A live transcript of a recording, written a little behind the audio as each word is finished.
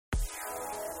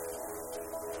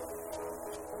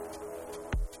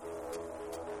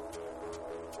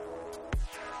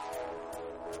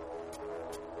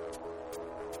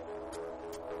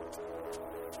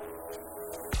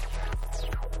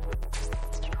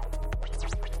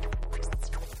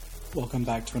Welcome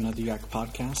back to another Yak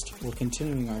podcast. We're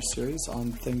continuing our series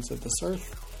on things of this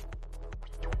earth.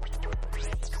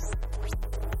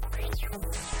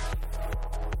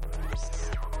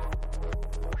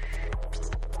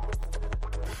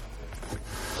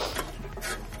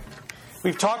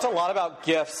 We've talked a lot about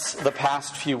gifts the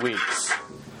past few weeks.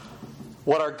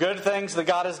 What are good things that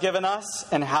God has given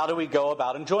us, and how do we go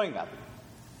about enjoying them?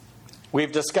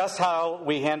 We've discussed how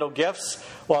we handle gifts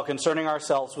while concerning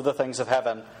ourselves with the things of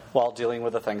heaven while dealing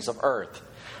with the things of earth.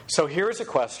 So here's a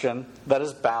question that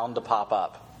is bound to pop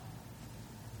up.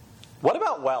 What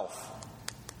about wealth?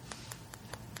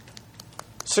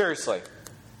 Seriously,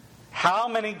 how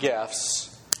many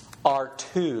gifts are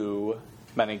too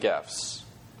many gifts?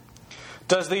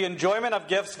 Does the enjoyment of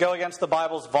gifts go against the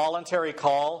Bible's voluntary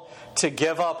call to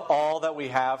give up all that we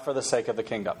have for the sake of the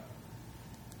kingdom?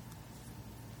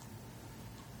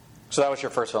 So that was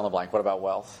your first fill in the blank. What about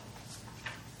wealth?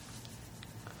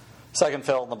 Second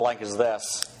fill in the blank is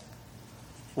this.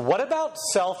 What about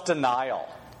self-denial?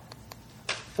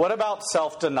 What about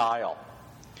self-denial?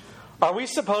 Are we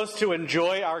supposed to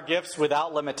enjoy our gifts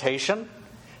without limitation?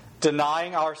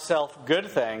 Denying ourselves good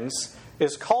things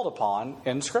is called upon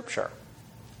in Scripture.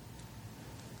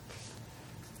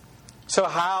 So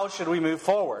how should we move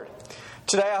forward?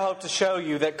 Today I hope to show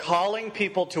you that calling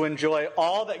people to enjoy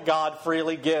all that God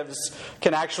freely gives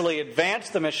can actually advance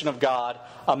the mission of God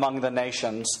among the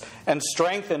nations and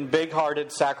strengthen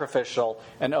big-hearted, sacrificial,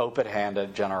 and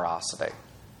open-handed generosity.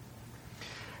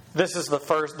 This is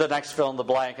the next fill in the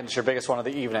blank, and it's your biggest one of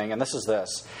the evening, and this is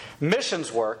this.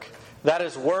 Missions work, that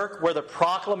is work where the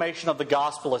proclamation of the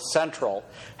gospel is central,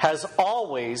 has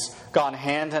always gone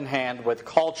hand in hand with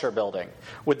culture building,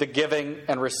 with the giving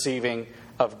and receiving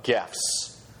of gifts.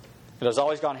 It has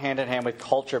always gone hand in hand with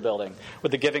culture building,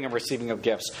 with the giving and receiving of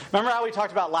gifts. Remember how we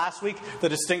talked about last week the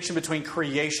distinction between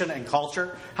creation and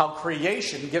culture? How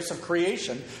creation, gifts of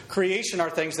creation are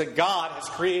things that God has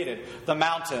created. The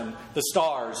mountain, the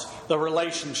stars, the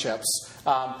relationships,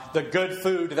 the good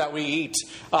food that we eat.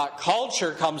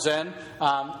 Culture comes in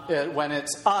when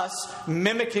it's us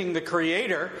mimicking the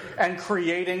Creator and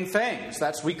creating things.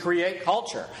 We create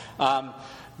culture.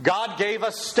 God gave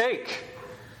us steak.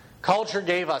 Culture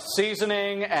gave us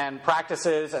seasoning and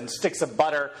practices and sticks of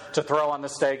butter to throw on the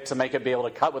steak to make it be able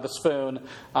to cut with a spoon.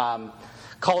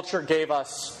 Culture gave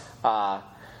us,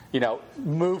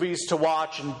 movies to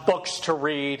watch and books to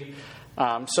read.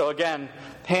 So again,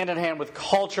 hand in hand with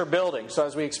culture building. So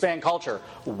as we expand culture,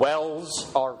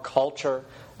 wells are culture.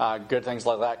 Good things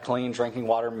like that. Clean drinking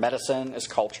water. Medicine is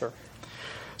culture.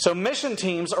 So mission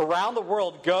teams around the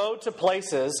world go to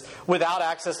places without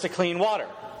access to clean water.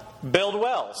 Build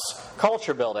wells,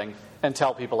 culture building, and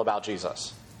tell people about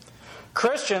Jesus.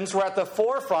 Christians were at the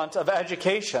forefront of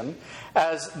education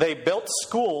as they built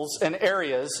schools in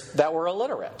areas that were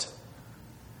illiterate.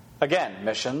 Again,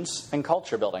 missions and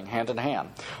culture building, hand in hand.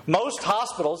 Most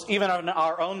hospitals, even in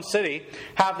our own city,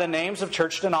 have the names of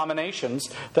church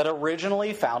denominations that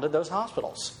originally founded those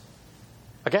hospitals.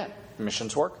 Again,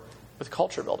 missions work with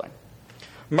culture building.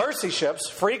 Mercy ships,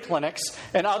 free clinics,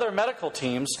 and other medical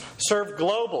teams serve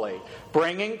globally,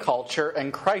 bringing culture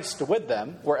and Christ with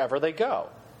them wherever they go.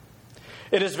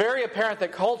 It is very apparent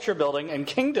that culture building and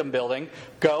kingdom building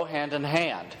go hand in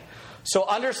hand. So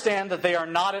understand that they are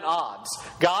not at odds.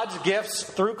 God's gifts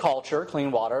through culture,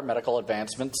 clean water, medical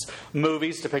advancements,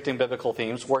 movies depicting biblical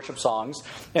themes, worship songs,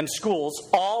 and schools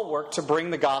all work to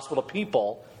bring the gospel to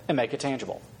people and make it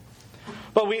tangible.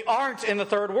 But we aren't in the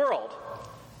third world.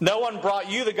 No one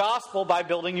brought you the gospel by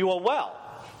building you a well.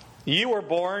 You were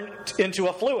born into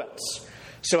affluence.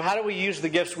 So how do we use the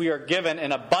gifts we are given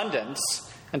in abundance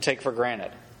and take for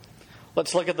granted?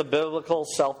 Let's look at the biblical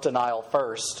self-denial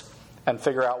first and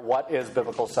figure out what is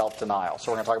biblical self-denial.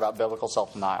 So we're going to talk about biblical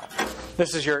self-denial.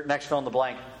 This is your next fill in the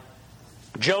blank.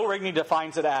 Joe Rigney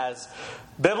defines it as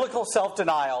biblical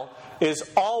self-denial is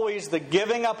always the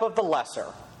giving up of the lesser,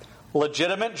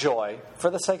 legitimate joy for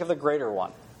the sake of the greater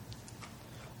one.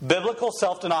 Biblical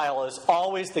self-denial is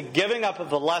always the giving up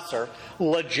of the lesser,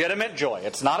 legitimate joy.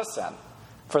 It's not a sin,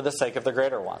 for the sake of the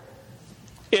greater one.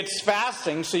 It's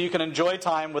fasting so you can enjoy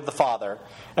time with the Father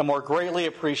and more greatly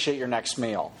appreciate your next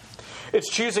meal. It's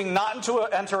choosing not to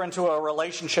enter into a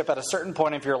relationship at a certain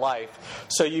point of your life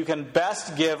so you can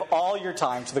best give all your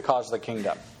time to the cause of the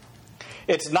kingdom.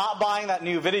 It's not buying that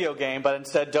new video game, but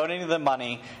instead donating the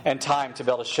money and time to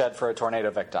build a shed for a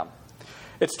tornado victim.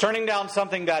 It's turning down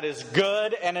something that is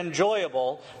good and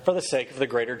enjoyable for the sake of the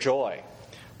greater joy,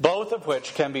 both of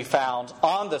which can be found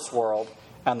on this world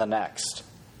and the next.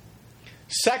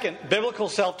 Second, biblical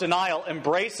self-denial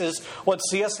embraces what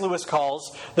C.S. Lewis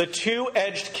calls the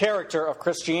two-edged character of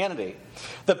Christianity.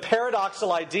 The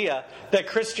paradoxical idea that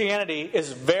Christianity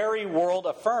is very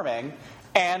world-affirming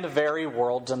and very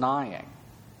world-denying.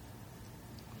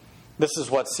 This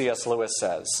is what C.S. Lewis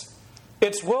says.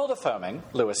 It's world-affirming,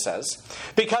 Lewis says,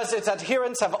 because its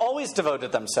adherents have always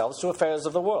devoted themselves to affairs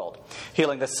of the world,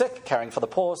 healing the sick, caring for the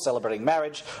poor, celebrating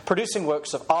marriage, producing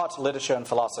works of art, literature, and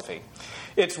philosophy.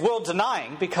 It's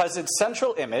world-denying because its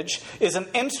central image is an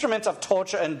instrument of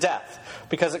torture and death,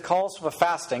 because it calls for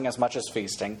fasting as much as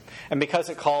feasting, and because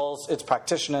it calls its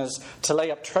practitioners to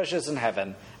lay up treasures in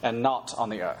heaven and not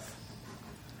on the earth.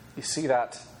 You see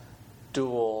that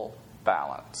dual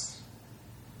balance.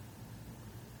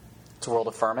 It's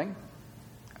world-affirming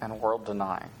and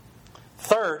world-denying.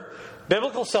 Third,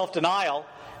 biblical self-denial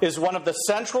is one of the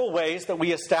central ways that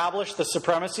we establish the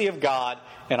supremacy of God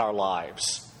in our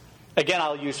lives. Again,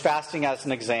 I'll use fasting as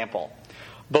an example,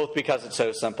 both because it's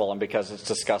so simple and because it's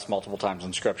discussed multiple times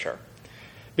in Scripture.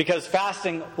 Because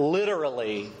fasting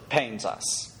literally pains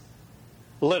us.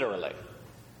 Literally.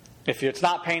 If it's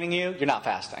not paining you, you're not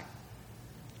fasting.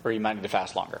 Or you might need to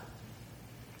fast longer.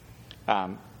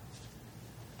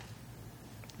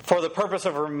 For the purpose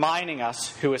of reminding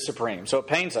us who is supreme. So it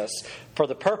pains us for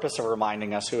the purpose of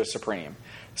reminding us who is supreme.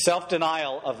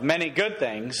 Self-denial of many good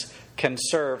things can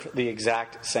serve the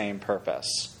exact same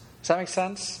purpose. Does that make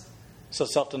sense? So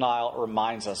self-denial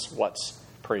reminds us what's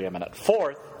preeminent.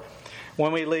 Fourth,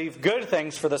 when we leave good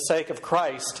things for the sake of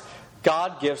Christ,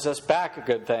 God gives us back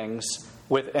good things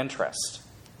with interest.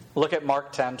 Look at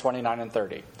Mark 10, 29 and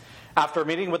 30. After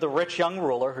meeting with the rich young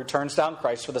ruler who turns down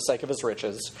Christ for the sake of his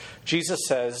riches, Jesus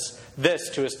says this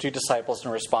to his two disciples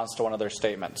in response to one of their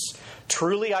statements.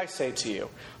 Truly I say to you,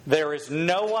 there is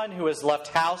no one who has left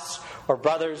house or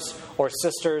brothers or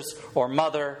sisters or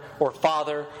mother or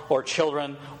father or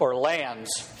children or lands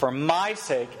for my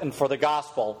sake and for the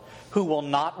gospel who will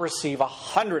not receive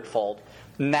 100-fold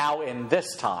now in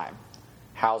this time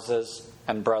houses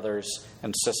and brothers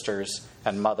and sisters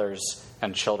and mothers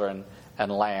and children and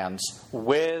lands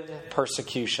with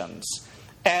persecutions,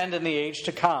 and in the age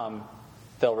to come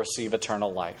they'll receive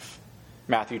eternal life.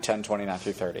 Matthew 10, 29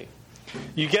 through 30.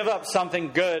 You give up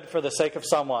something good for the sake of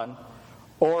someone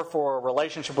or for a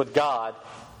relationship with God,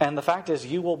 and the fact is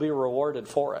you will be rewarded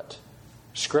for it.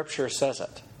 Scripture says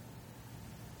it.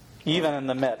 Even in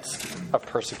the midst of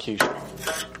persecution.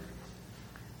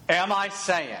 Am I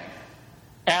saying,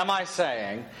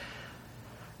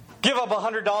 give up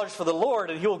 $100 for the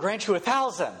Lord and He will grant you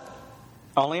 1,000?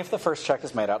 Only if the first check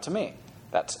is made out to me.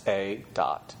 That's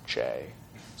A.J.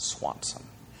 Swanson.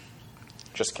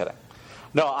 Just kidding.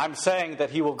 No, I'm saying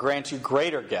that He will grant you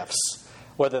greater gifts,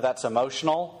 whether that's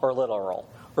emotional or literal,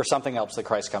 or something else that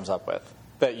Christ comes up with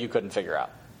that you couldn't figure out.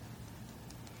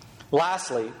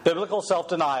 Lastly, biblical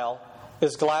self-denial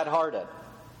is glad-hearted.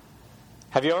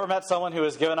 Have you ever met someone who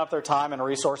has given up their time and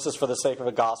resources for the sake of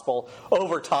the gospel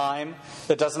over time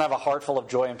that doesn't have a heart full of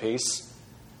joy and peace?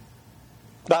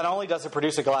 Not only does it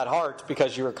produce a glad heart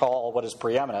because you recall what is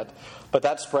preeminent, but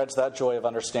that spreads that joy of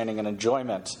understanding and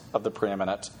enjoyment of the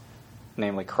preeminent,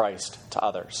 namely Christ, to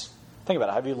others. Think about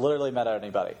it. Have you literally met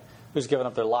anybody who's given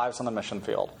up their lives on the mission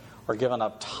field or given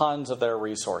up tons of their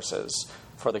resources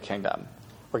for the kingdom?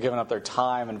 Or given up their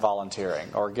time in volunteering,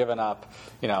 or given up,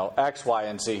 X, Y,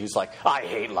 and Z, who's like, I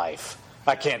hate life.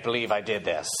 I can't believe I did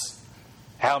this.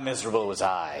 How miserable was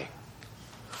I?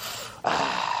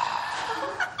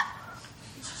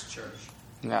 This is church.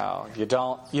 No, you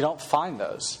don't find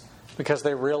those because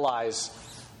they realize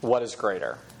what is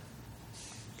greater.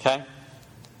 Okay?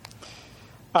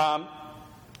 Well,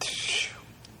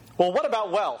 what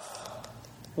about wealth?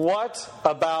 What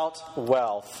about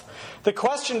wealth? The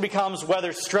question becomes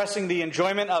whether stressing the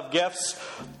enjoyment of gifts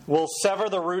will sever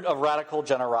the root of radical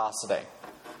generosity.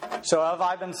 So as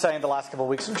I've been saying the last couple of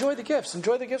weeks, enjoy the gifts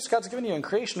God's given you in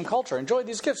creation and culture. Enjoy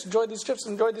these gifts, enjoy these gifts,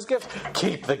 enjoy these gifts.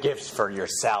 Keep the gifts for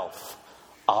yourself,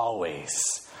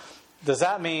 always. Does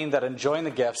that mean that enjoying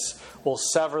the gifts will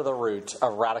sever the root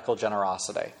of radical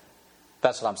generosity?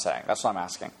 That's what I'm saying. That's what I'm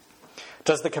asking.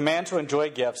 Does the command to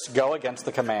enjoy gifts go against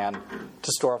the command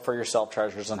to store up for yourself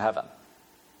treasures in heaven?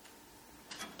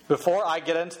 Before I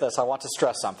get into this, I want to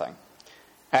stress something.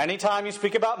 Anytime you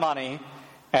speak about money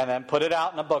and then put it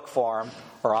out in a book form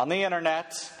or on the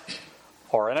internet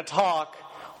or in a talk,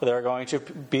 there are going to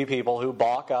be people who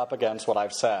balk up against what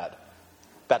I've said.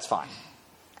 That's fine.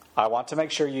 I want to make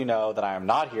sure you know that I am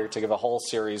not here to give a whole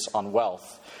series on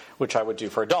wealth which I would do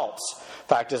for adults.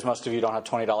 Fact is, most of you don't have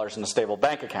 $20 in a stable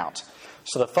bank account.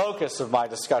 So the focus of my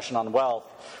discussion on wealth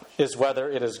is whether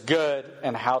it is good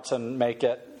and how to make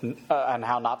it and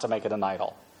how not to make it an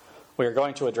idol. We are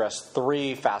going to address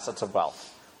 3 facets of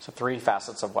wealth. So 3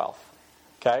 facets of wealth.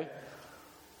 Okay?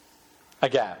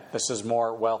 Again, this is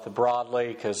more wealth broadly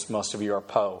because most of you are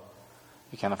po.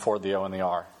 You can't afford the O and the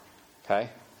R. Okay?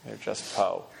 You're just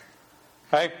po.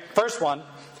 Okay? First one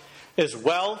is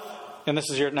wealth, and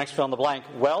this is your next fill in the blank.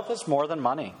 Wealth is more than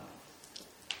money.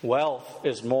 Wealth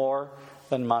is more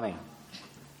than money.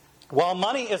 While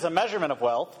money is a measurement of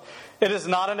wealth, it is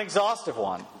not an exhaustive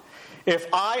one. If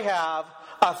I have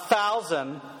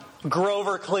 1,000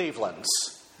 Grover Clevelands,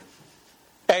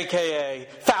 aka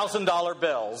 $1,000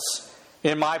 bills,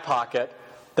 in my pocket,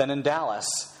 then in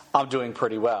Dallas, I'm doing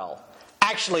pretty well.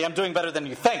 Actually, I'm doing better than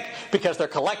you think because they're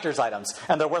collector's items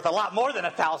and they're worth a lot more than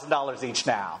 $1,000 each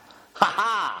now.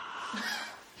 Ha-ha!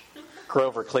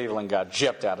 Grover Cleveland got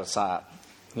gypped out of sight.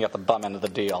 He got the bum end of the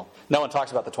deal. No one talks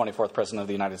about the 24th president of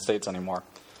the United States anymore.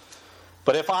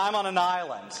 But if I'm on an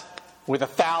island with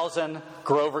 1,000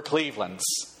 Grover Clevelands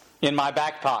in my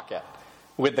back pocket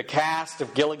with the cast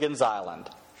of Gilligan's Island,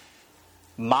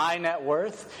 my net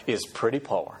worth is pretty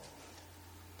poor.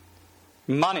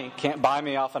 Money can't buy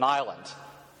me off an island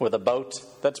with a boat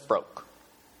that's broke.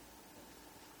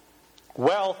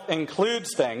 Wealth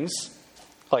includes things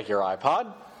like your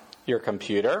iPod, your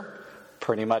computer,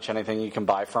 pretty much anything you can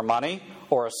buy for money,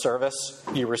 or a service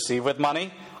you receive with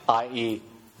money, i.e.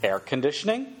 air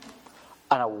conditioning,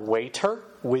 and a waiter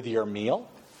with your meal.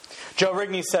 Joe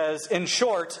Rigney says, in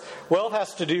short, wealth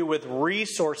has to do with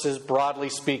resources, broadly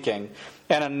speaking,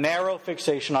 and a narrow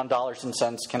fixation on dollars and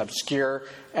cents can obscure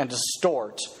and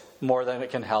distort more than it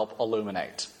can help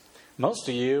illuminate. Most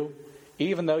of you,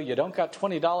 even though you don't got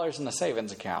 $20 in a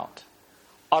savings account,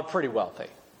 are pretty wealthy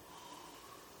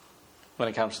when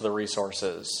it comes to the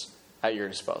resources at your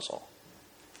disposal.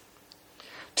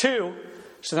 2,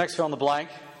 so the next fill in the blank,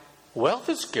 wealth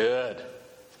is good.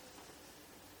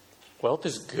 Wealth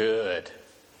is good.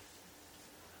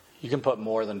 You can put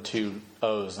more than 2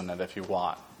 O's in it if you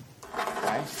want.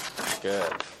 Okay?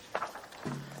 Good.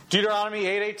 Deuteronomy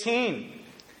 8:18.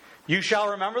 You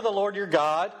shall remember the Lord your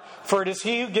God, for it is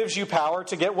He who gives you power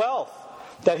to get wealth,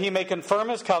 that He may confirm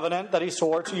His covenant that He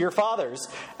swore to your fathers,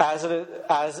 as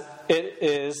it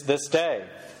is this day.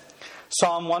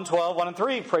 Psalm 112, 1 and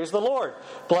 3, praise the Lord.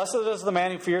 Blessed is the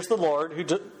man who fears the Lord, who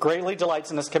greatly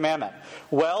delights in His commandment.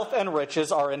 Wealth and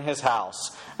riches are in His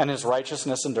house, and His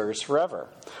righteousness endures forever.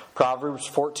 Proverbs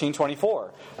 14,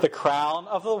 24, the crown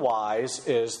of the wise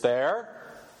is their,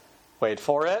 wait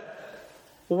for it,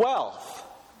 wealth.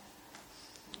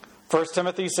 1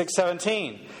 Timothy 6,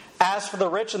 17, as for the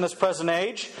rich in this present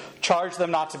age, charge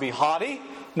them not to be haughty,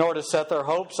 nor to set their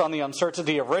hopes on the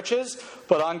uncertainty of riches,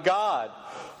 but on God,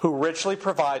 who richly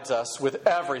provides us with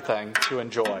everything to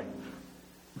enjoy.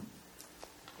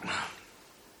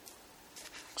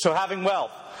 So having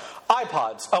wealth,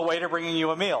 iPods, a waiter bringing you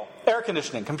a meal, air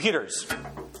conditioning, computers,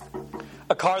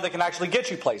 a car that can actually get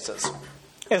you places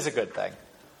is a good thing.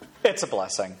 It's a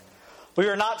blessing. We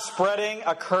are not spreading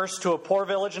a curse to a poor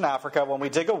village in Africa when we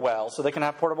dig a well so they can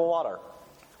have portable water.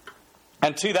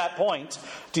 And to that point,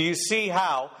 do you see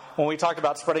how, when we talk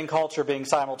about spreading culture being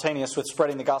simultaneous with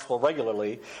spreading the gospel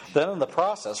regularly, then in the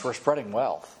process we're spreading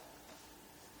wealth.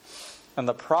 In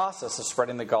the process of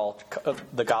spreading the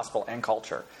gospel and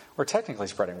culture, we're technically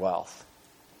spreading wealth.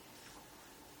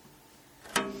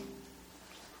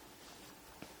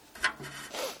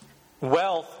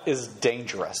 Wealth is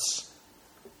dangerous.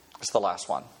 It's the last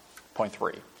one. Point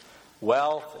 3.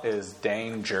 Wealth is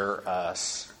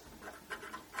dangerous.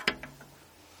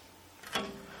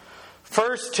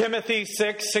 1 Timothy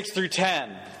 6, 6 through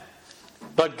 10.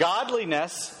 But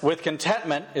godliness with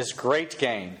contentment is great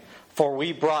gain. For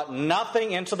we brought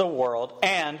nothing into the world,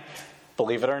 and,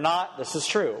 believe it or not, this is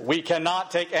true, we cannot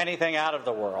take anything out of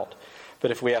the world. But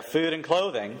if we have food and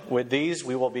clothing, with these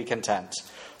we will be content.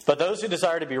 But those who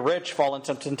desire to be rich fall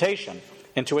into temptation,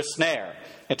 into a snare,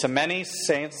 into many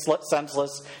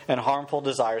senseless and harmful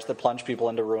desires that plunge people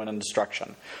into ruin and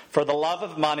destruction. For the love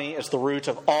of money is the root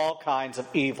of all kinds of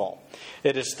evil.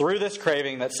 It is through this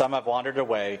craving that some have wandered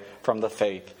away from the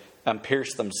faith and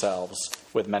pierced themselves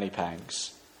with many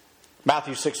pangs.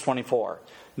 Matthew 6:24.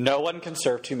 No one can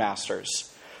serve 2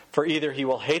 masters, for either he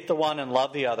will hate the one and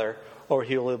love the other, or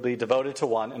he will be devoted to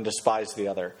one and despise the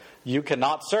other. You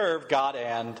cannot serve God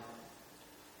and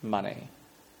money.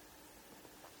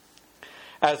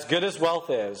 As good as wealth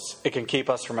is, it can keep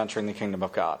us from entering the kingdom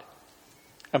of God.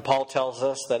 And Paul tells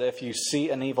us that if you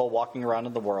see an evil walking around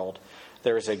in the world,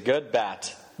 there is a good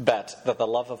bet that the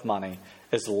love of money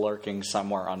is lurking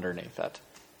somewhere underneath it.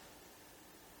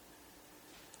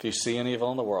 If you see an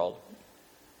evil in the world,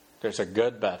 there's a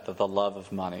good bet that the love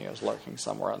of money is lurking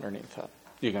somewhere underneath it.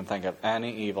 You can think of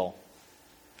any evil.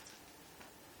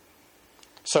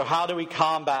 So how do we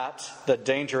combat the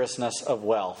dangerousness of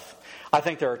wealth? I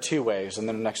think there are two ways, and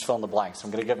then the next fill in the blanks.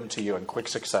 I'm going to give them to you in quick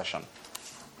succession.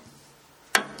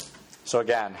 So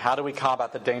again, how do we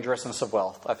combat the dangerousness of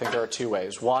wealth? I think there are two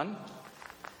ways. One,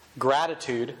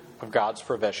 gratitude of God's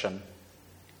provision.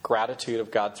 Gratitude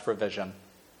of God's provision.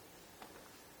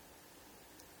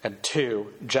 And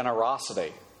two,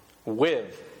 generosity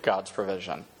with God's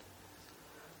provision.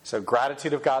 So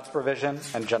gratitude of God's provision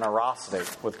and generosity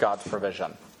with God's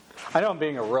provision. I know I'm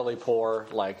being a really poor,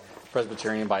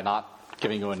 Presbyterian by not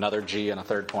giving you another G and a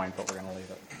third point, but we're going to leave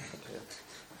it.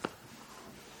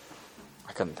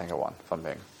 I couldn't think of one, if I'm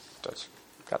being... Just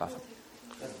got nothing.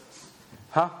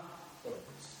 Huh?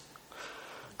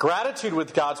 Gratitude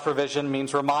with God's provision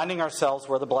means reminding ourselves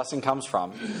where the blessing comes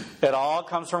from. It all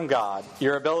comes from God.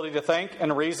 Your ability to think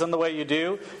and reason the way you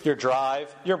do, your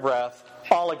drive, your breath,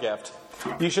 all a gift.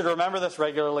 You should remember this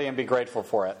regularly and be grateful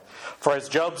for it. For as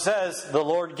Job says, the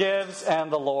Lord gives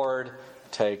and the Lord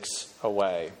takes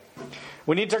away.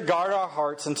 We need to guard our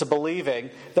hearts into believing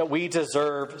that we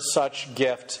deserve such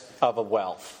gift of a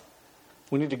wealth.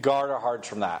 We need to guard our hearts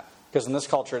from that. Because in this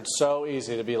culture, it's so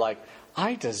easy to be like,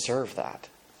 I deserve that.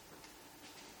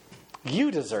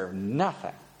 You deserve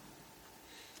nothing.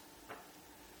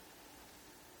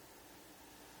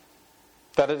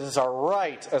 That it is our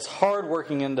right as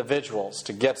hardworking individuals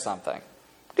to get something.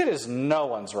 It is no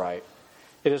one's right.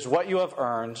 It is what you have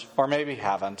earned, or maybe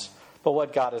haven't, but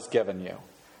what God has given you.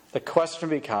 The question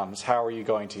becomes, how are you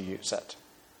going to use it?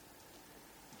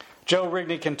 Joe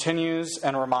Rigney continues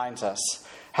and reminds us,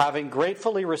 having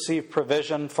gratefully received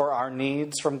provision for our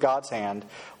needs from God's hand,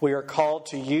 we are called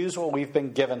to use what we've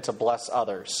been given to bless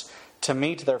others, to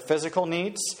meet their physical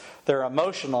needs, their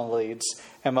emotional needs,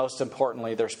 and most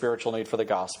importantly, their spiritual need for the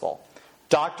gospel.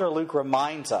 Dr. Luke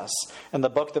reminds us in the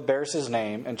book that bears his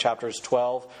name in chapters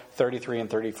 12, 33, and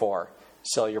 34,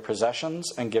 sell your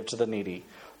possessions and give to the needy.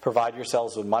 Provide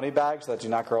yourselves with money bags that do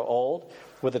not grow old,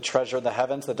 with a treasure in the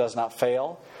heavens that does not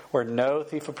fail, where no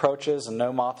thief approaches and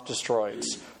no moth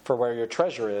destroys. For where your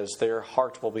treasure is, there your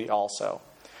heart will be also.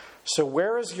 So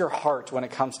where is your heart when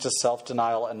it comes to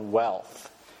self-denial and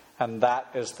wealth? And that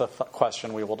is the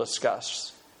question we will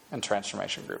discuss in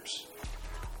transformation groups.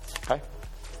 Okay?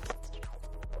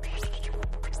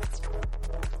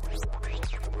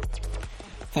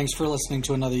 Thanks for listening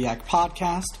to another Yak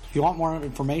podcast. If you want more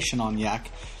information on Yak,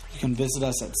 you can visit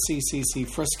us at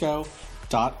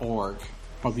cccfrisco.org.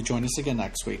 Hope you join us again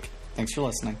next week. Thanks for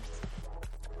listening.